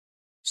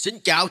Xin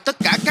chào tất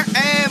cả các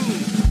em.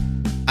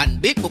 Anh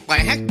biết một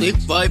bài hát tuyệt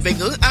vời về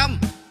ngữ âm.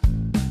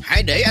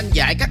 Hãy để anh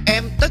dạy các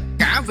em tất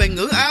cả về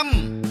ngữ âm.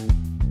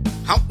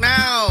 Học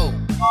nào.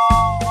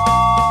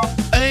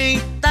 A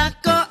ta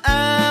có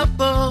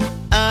apple,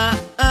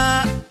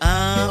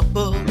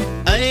 apple.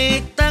 A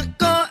ta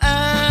có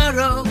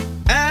arrow,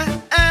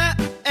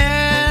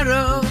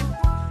 arrow.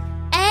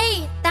 A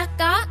ta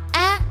có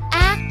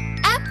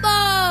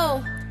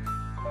apple.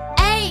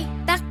 A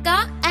ta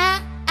có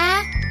arrow.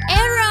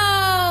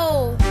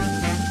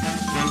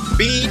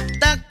 B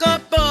ta có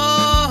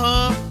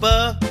ball,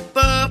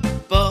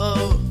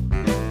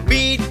 B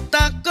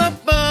ta có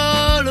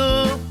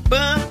balloon,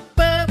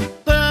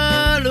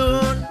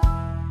 balloon.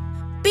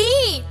 B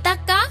ta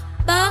có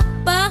ball.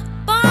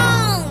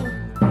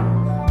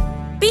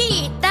 B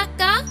ta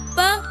có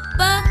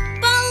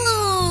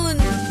balloon.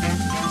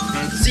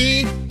 C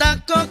ta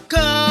có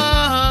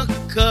car,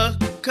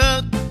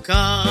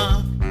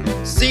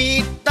 C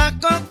ta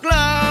có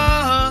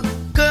cloud,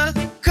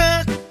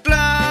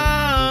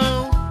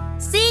 cloud.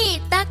 C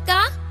ta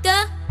có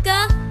car.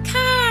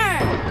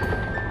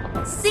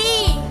 C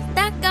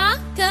ta có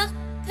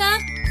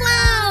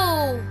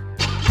cloud.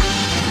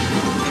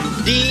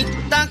 D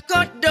ta có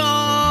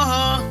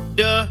dog,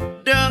 dog.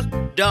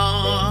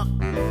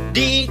 D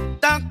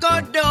ta có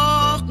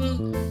dog,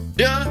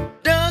 dog.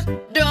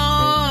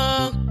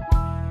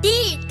 D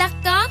ta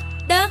có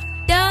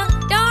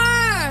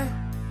door.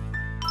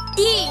 D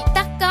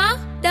ta có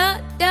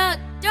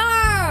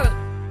door.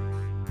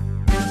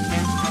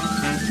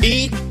 E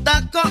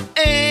ta có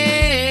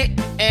e.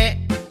 E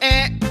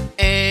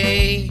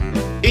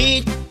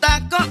ta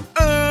có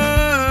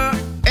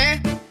e.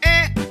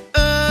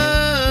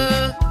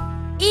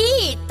 E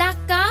ta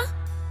có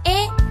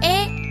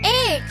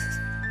x.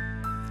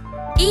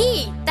 E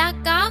ta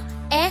có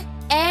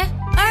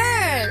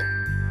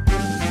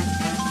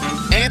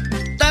F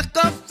ta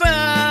có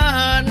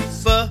fan,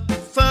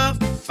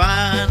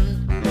 fan.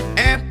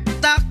 F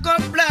ta có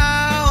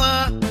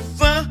flower,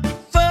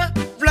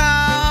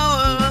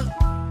 flower.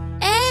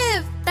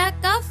 F ta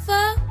có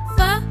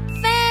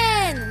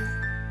fan.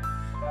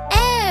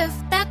 F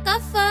ta có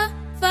flower.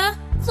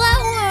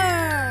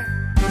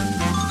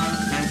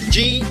 G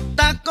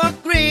ta có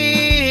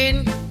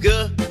green,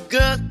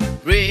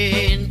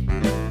 green.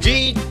 G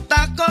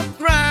ta có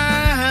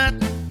grass,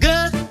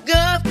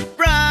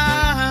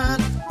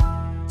 grass.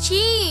 G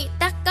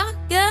ta có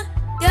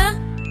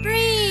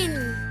green.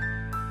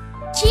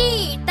 G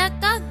ta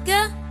có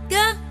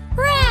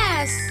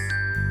grass.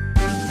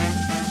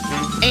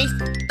 H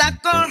ta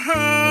có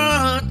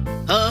heart,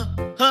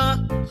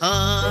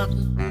 heart.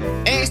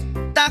 S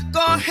ta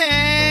có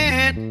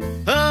head,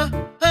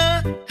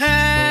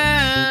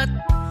 head.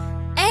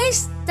 S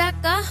ta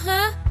có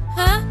heart.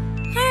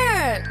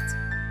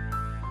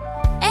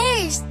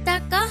 S ta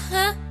có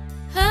hat.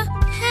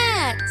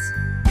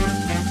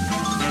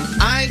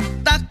 I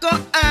ta có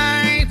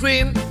ice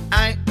cream,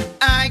 I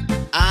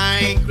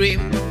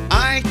cream.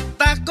 I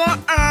ta có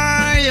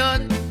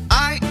iron,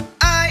 iron.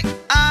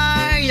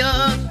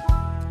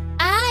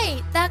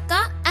 I ta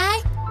có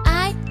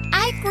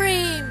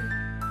cream.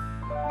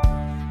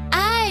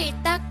 I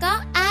ta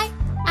có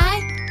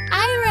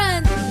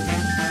iron.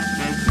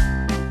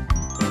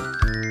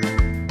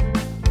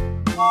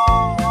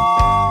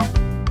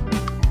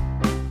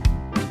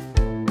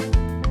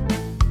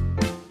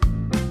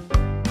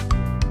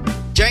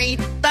 J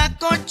ta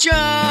có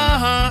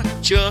cha.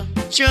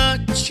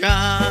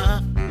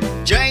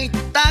 J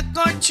ta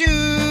có chu.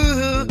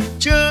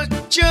 J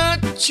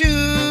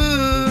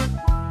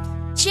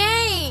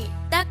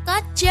ta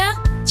có cha.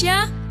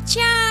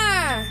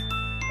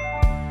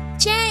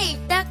 J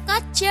ta có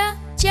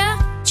juice.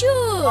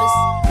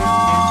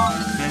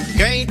 K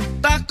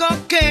ta có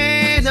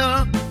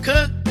kettle,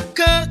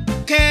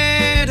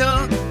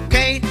 kettle. K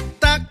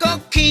ta có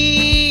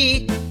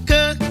key,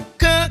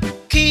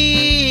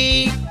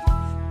 key.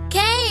 K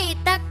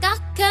ta có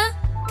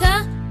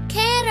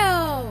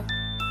kettle.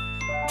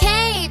 K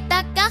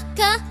ta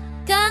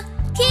có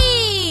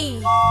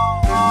key.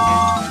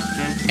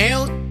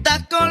 L ta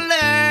có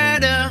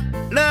ladder,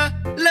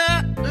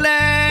 ladder.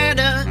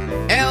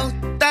 L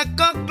ta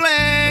có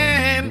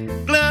clam,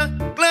 clam.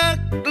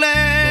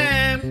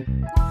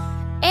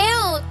 L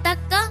ta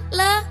có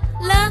ladle.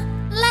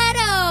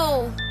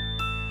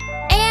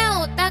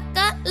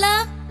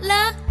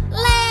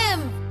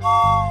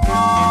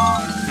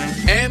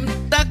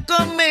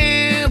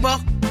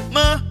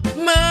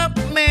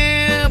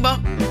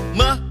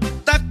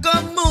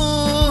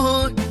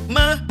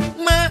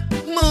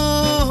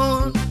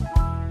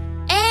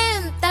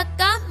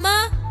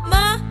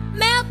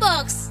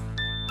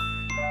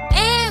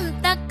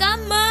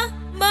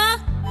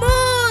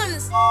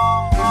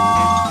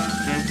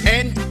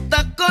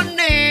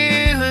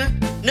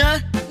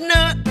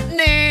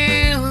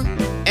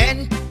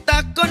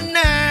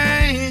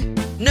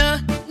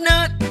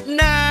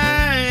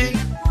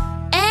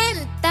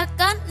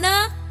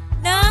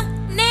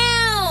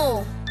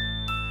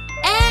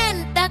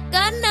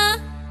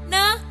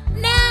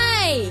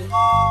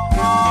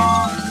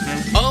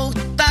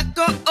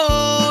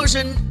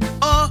 ocean,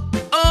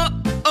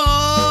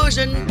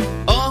 ocean.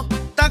 O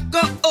ta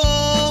có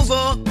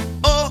oval,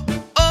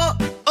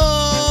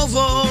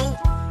 oval.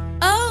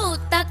 O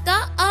ta có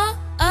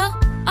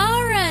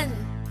orange.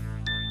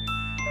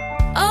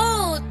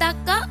 O ta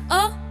có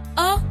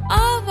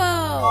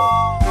oval.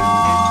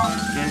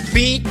 P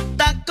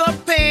ta có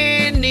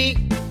penny,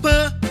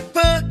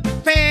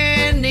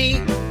 penny.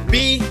 B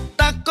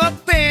ta có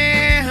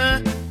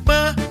pear,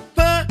 pear.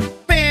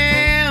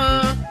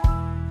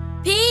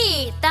 P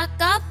ta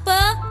có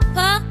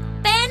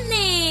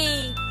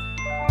penny.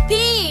 P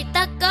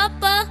ta có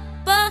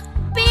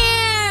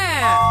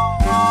pear.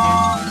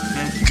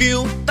 Q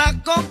ta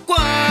có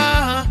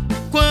qua,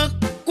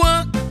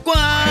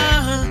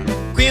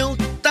 Q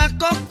ta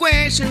có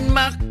question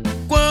mark,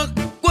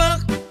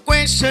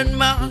 question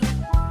mark.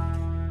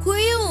 Q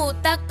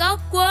ta có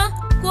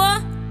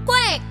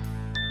quack.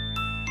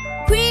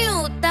 Q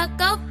ta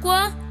có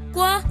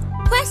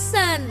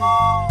question.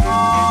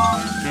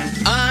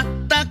 R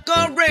ta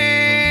có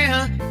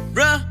rare,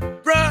 rare.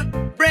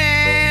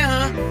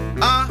 R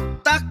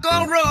ta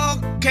có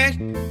rocket,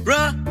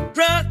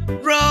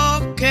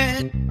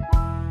 rocket.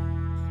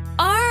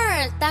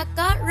 R ta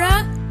có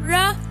red.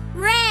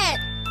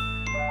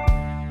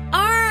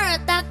 R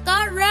ta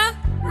có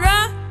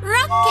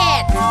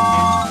rocket.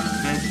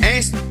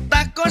 S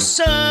ta có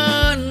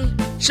sun,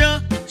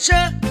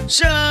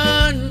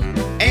 sun.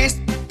 S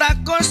ta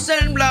có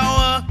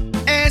sunflower,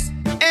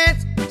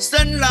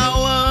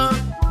 sunflower.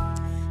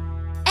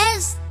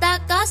 S ta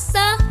có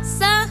sun.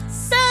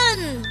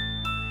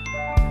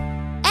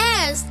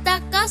 S ta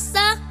có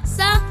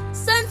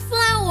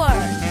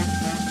sunflower.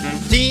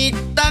 T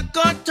ta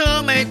có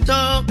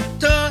tomato,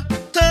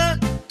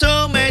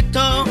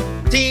 tomato.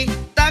 T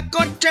ta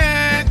có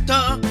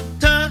tractor,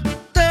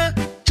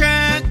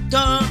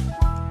 tractor.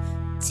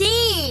 T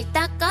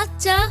ta có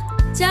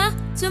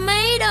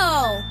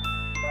tomato.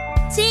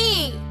 T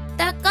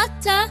ta có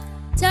tractor.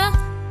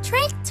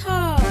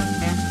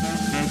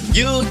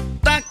 U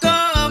ta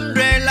có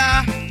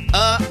umbrella,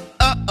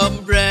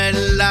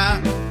 umbrella.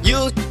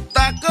 U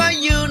ta có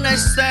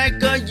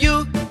unicycle,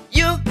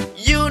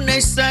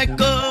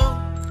 unicycle.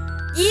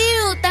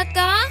 U ta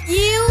có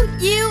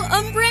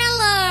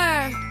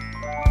umbrella.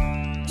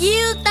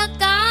 U ta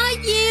có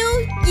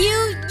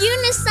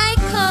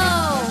unicycle.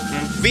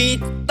 V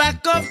ta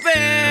có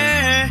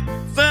ve,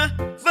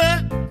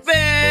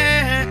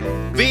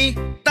 V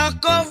ta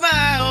có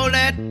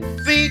violet,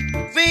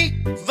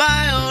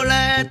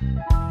 violet.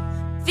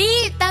 V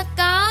ta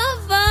có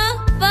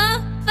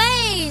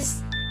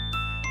vase.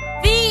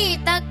 V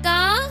ta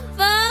có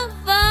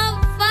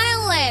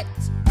violet.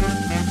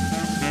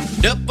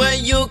 W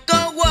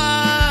có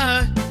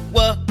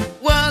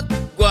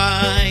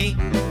y,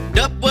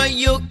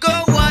 W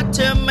có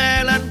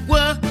watermelon,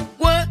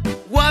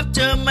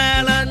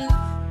 watermelon.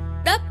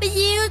 W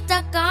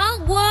ta có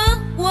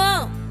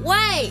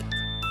white.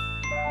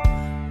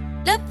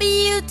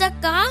 W ta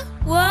có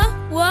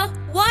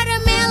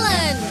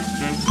watermelon.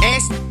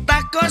 S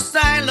ta có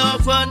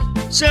xylophone,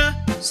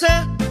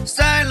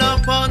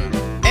 xylophone.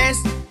 S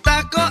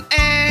ta có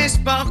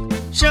Xbox,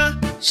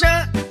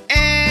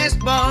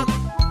 Xbox.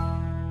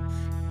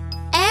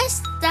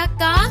 S ta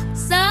có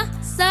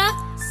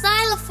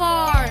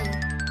xylophone.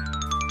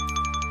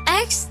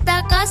 X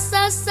ta có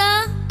Xbox.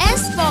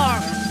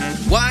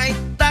 Y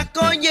ta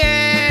có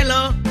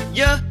yellow,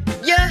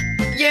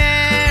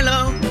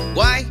 yellow.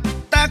 Y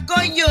ta có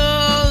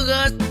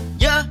yogurt,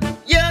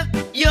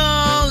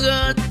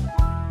 yogurt.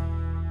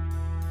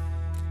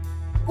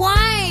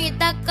 Y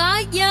ta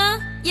có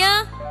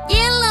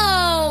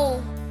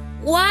yellow.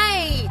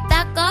 Y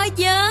ta có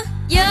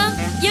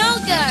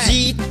yogurt.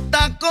 Z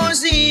ta có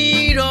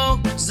zero,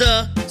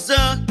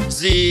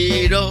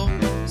 zero.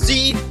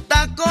 Z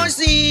ta có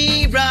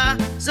zebra,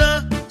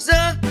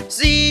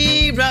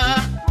 zebra.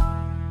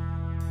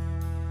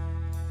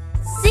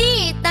 Z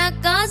ta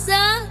có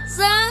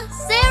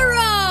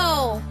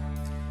zero.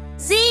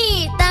 Z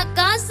ta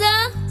có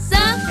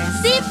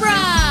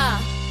zebra.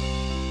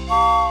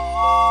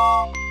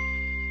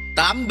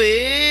 Tạm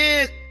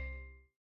biệt.